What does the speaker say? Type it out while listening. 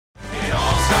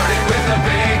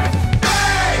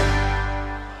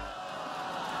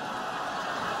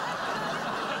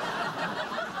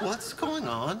What's going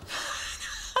on?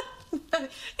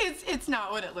 It's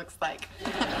not what it looks like.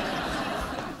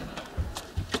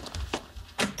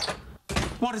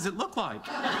 What does it look like?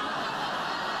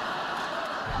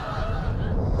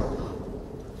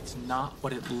 It's not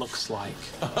what it looks like.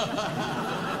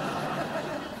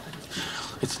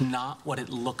 It's not what it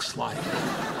looks like.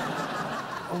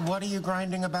 What are you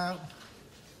grinding about?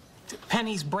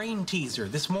 Penny's brain teaser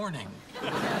this morning.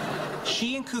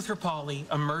 She and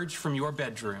Koothrappali emerged from your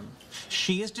bedroom.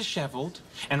 She is disheveled,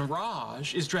 and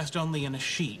Raj is dressed only in a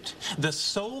sheet. The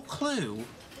sole clue,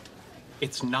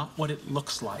 it's not what it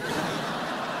looks like.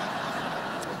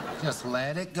 Just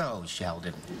let it go,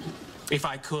 Sheldon. If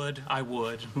I could, I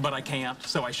would, but I can't,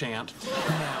 so I shan't.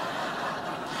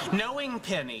 Now, knowing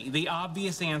Penny, the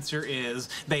obvious answer is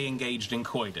they engaged in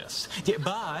coitus. Yeah,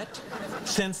 but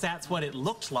since that's what it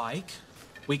looked like,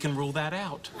 we can rule that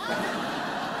out.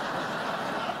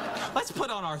 Let's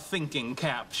put on our thinking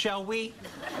cap, shall we?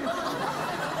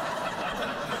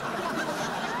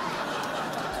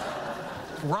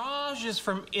 Raj is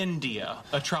from India,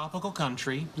 a tropical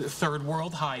country, third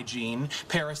world hygiene,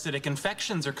 parasitic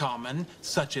infections are common,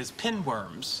 such as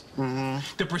pinworms.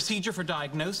 The procedure for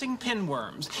diagnosing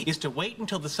pinworms is to wait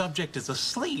until the subject is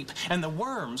asleep and the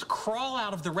worms crawl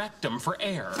out of the rectum for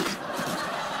air.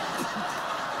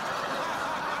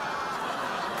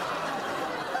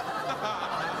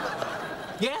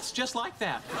 Yes, just like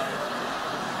that.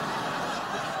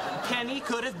 Penny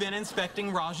could have been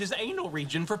inspecting Raj's anal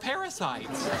region for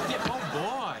parasites. Oh,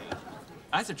 boy.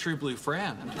 That's a true blue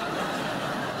friend.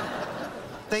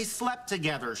 They slept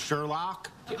together,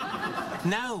 Sherlock.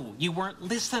 No, you weren't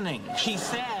listening. She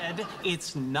said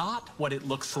it's not what it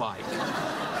looks like.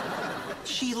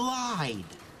 She lied.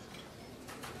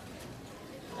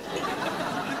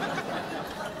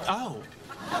 Oh.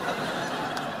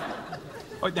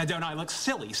 Oh, now don't I look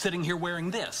silly sitting here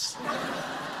wearing this?